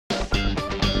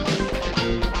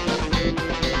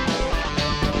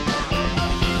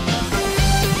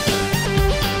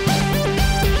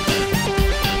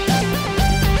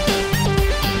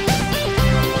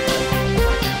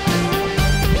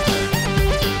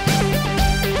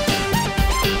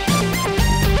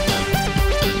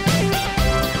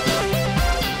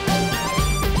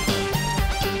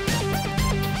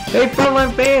Hey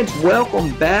Frontline fans,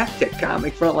 welcome back to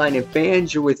Comic Frontline and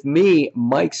Fans. You're with me,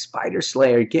 Mike Spider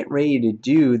Slayer, getting ready to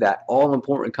do that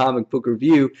all-important comic book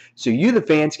review so you, the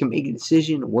fans, can make a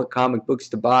decision on what comic books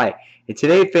to buy. And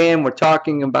today, fan, we're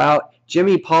talking about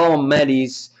Jimmy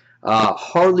Palometti's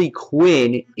Harley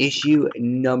Quinn issue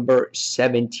number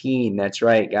 17. That's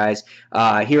right, guys.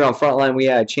 Here on Frontline, we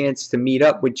had a chance to meet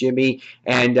up with Jimmy,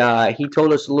 and he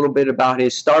told us a little bit about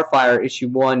his Starfire issue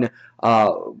 1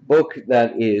 book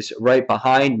that is right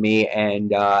behind me,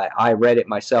 and I read it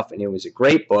myself, and it was a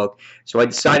great book. So I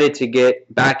decided to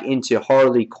get back into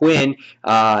Harley Quinn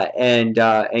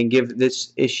and give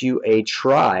this issue a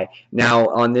try. Now,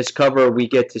 on this cover, we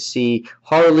get to see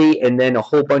Harley and then a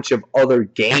whole bunch of other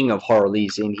gang of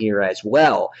Harleys in here as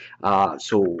well.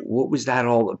 So what was that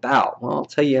all about? Well, I'll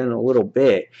tell you in a little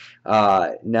bit.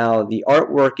 Now, the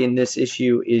artwork in this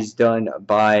issue is done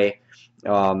by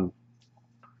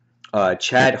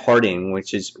Chad Harding,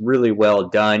 which is really well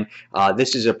done.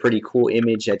 This is a pretty cool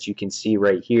image that you can see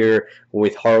right here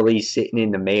with Harley sitting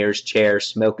in the mayor's chair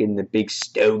smoking the big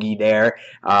stogie there.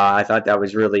 I thought that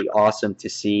was really awesome to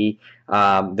see.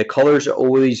 The colors are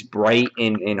always bright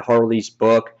in Harley's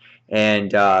book,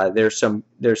 and there's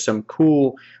some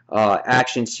cool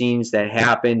action scenes that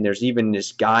happen. There's even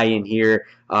this guy in here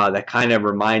that kind of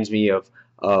reminds me of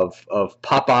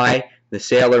Popeye, the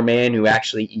sailor man who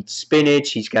actually eats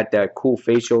spinach. He's got that cool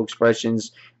facial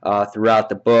expressions throughout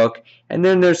the book. And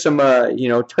then there's some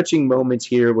touching moments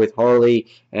here with Harley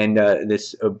and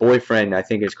this boyfriend, I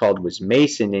think was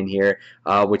Mason in here,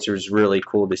 which was really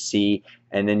cool to see.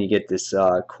 And then you get this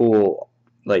cool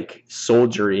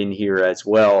soldier in here as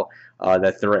well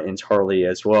that threatens Harley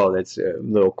as well. That's a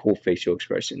little cool facial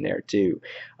expression there too.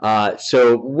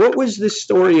 So what was this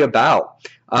story about?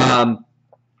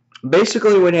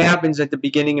 Basically, what happens at the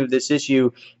beginning of this issue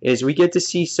is we get to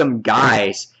see some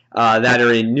guys that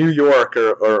are in New York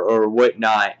or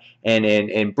whatnot, and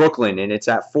in Brooklyn, and it's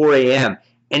at 4 a.m.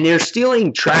 and they're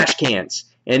stealing trash cans,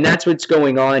 and that's what's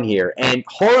going on here. And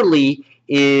Harley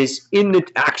is in the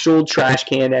actual trash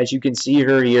can, as you can see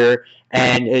her here,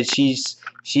 and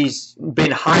she's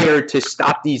been hired to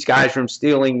stop these guys from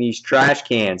stealing these trash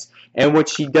cans. And what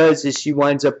she does is she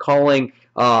winds up calling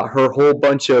her whole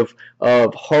bunch of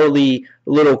Harley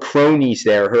little cronies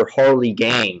there, her Harley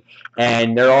gang.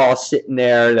 And they're all sitting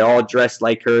there, they're all dressed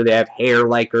like her, they have hair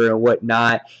like her and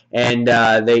whatnot. And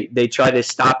they try to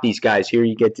stop these guys. Here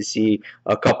you get to see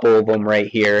a couple of them right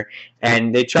here.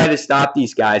 And they try to stop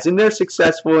these guys, and they're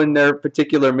successful in their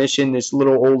particular mission. This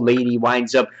little old lady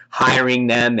winds up hiring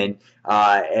them and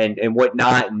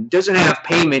whatnot, and doesn't have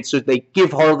payment, so they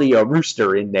give Harley a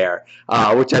rooster in there,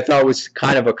 which I thought was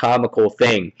kind of a comical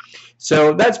thing.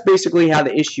 So that's basically how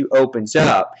the issue opens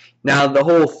up. Now, the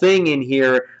whole thing in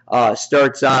here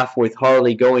starts off with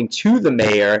Harley going to the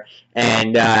mayor,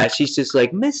 and she's just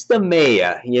like, "Mr.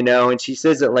 Mayor," and she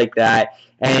says it like that.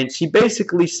 And she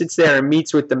basically sits there and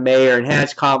meets with the mayor and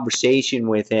has conversation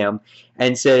with him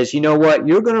and says, "You know what?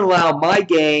 You're going to allow my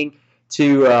gang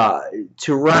to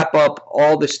wrap up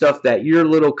all the stuff that your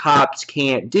little cops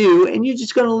can't do, and you're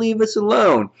just going to leave us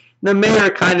alone." The mayor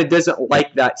kind of doesn't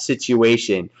like that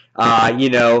situation, and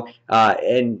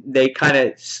they kind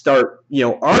of start,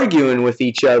 arguing with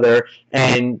each other,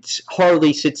 and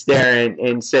Harley sits there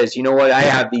and says, "You know what, I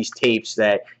have these tapes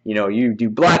that, you do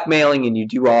blackmailing and you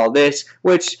do all this,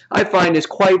 which I find is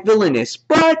quite villainous,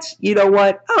 but you know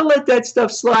what, I'll let that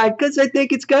stuff slide because I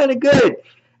think it's kind of good.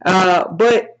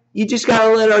 But you just got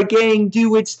to let our gang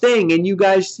do its thing, and you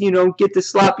guys, get the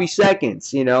sloppy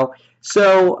seconds,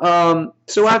 So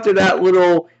after that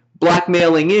little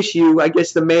blackmailing issue, I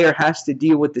guess the mayor has to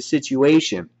deal with the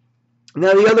situation.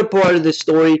 Now, the other part of the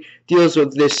story deals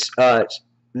with this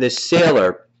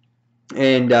sailor,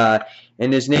 and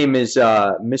his name is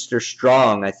Mr.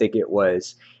 Strong, I think it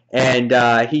was. And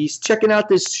he's checking out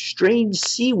this strange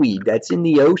seaweed that's in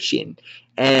the ocean.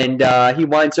 And he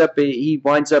winds up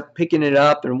picking it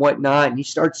up and whatnot, and he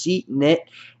starts eating it,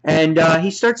 and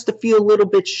he starts to feel a little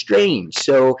bit strange.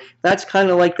 So that's kind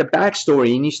of like the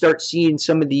backstory, and you start seeing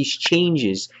some of these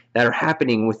changes that are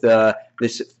happening with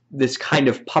this kind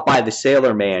of Popeye the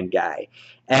Sailor Man guy.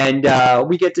 And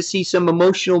we get to see some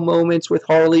emotional moments with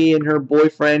Harley and her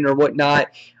boyfriend or whatnot.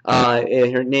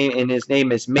 And his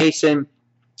name is Mason.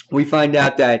 We find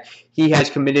out that he has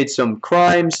committed some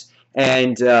crimes,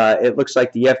 and it looks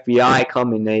like the FBI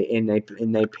come and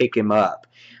they pick him up.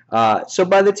 So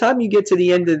by the time you get to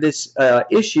the end of this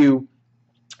issue,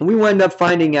 we wind up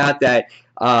finding out that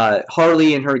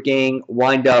Harley and her gang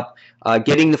wind up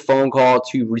getting the phone call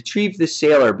to retrieve the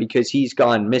sailor because he's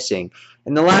gone missing.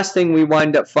 And the last thing we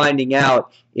wind up finding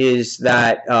out is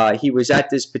that he was at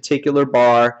this particular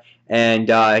bar, and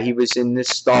he was in this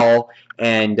stall,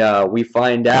 and we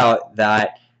find out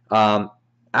that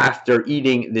after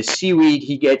eating the seaweed,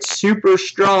 he gets super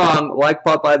strong like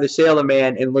Popeye the Sailor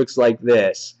Man and looks like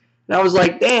this. And I was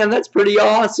like, damn, that's pretty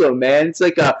awesome, man. It's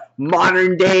like a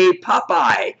modern day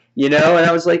Popeye, you know? And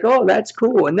I was like, oh, that's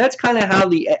cool. And that's kind of how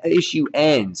the issue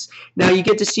ends. Now you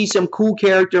get to see some cool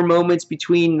character moments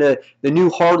between the new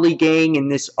Harley gang and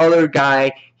this other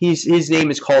guy. His name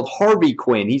is called Harley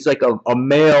Quinn. He's like a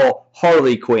male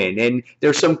Harley Quinn. And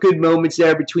there's some good moments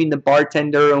there between the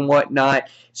bartender and whatnot.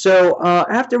 So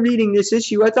after reading this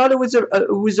issue, I thought it was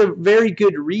a very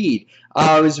good read.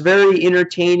 It was very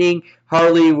entertaining.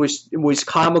 Harley was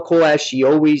comical as she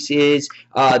always is.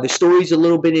 The story's a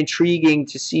little bit intriguing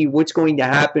to see what's going to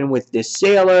happen with this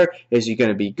sailor. Is he going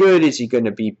to be good? Is he going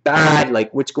to be bad?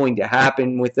 Like, what's going to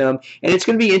happen with him? And it's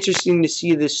going to be interesting to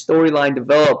see this storyline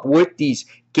develop with these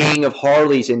gang of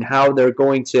Harleys and how they're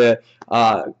going to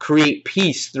create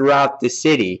peace throughout the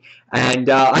city. And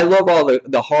I love all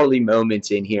the Harley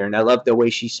moments in here, and I love the way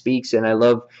she speaks, and I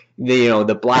love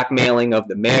the blackmailing of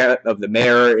the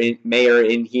mayor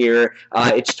in here.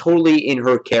 It's totally in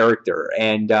her character,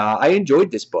 and I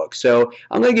enjoyed this book. So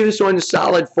I'm going to give this one a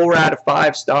solid 4 out of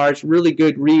 5 stars. Really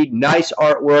good read, nice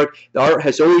artwork. The art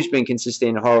has always been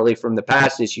consistent in Harley from the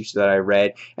past issues that I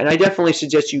read, and I definitely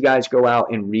suggest you guys go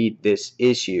out and read this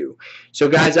issue. So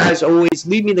guys, as always,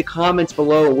 leave me in the comments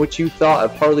below what you thought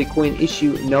of Harley Quinn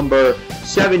issue number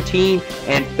 17.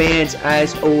 And fans,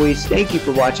 as always, thank you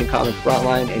for watching Comic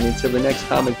Frontline, and until the next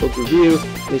comic book review,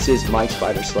 this is Mike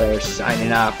Spider Slayer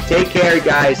signing off. Take care,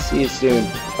 guys. See you soon.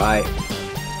 Bye.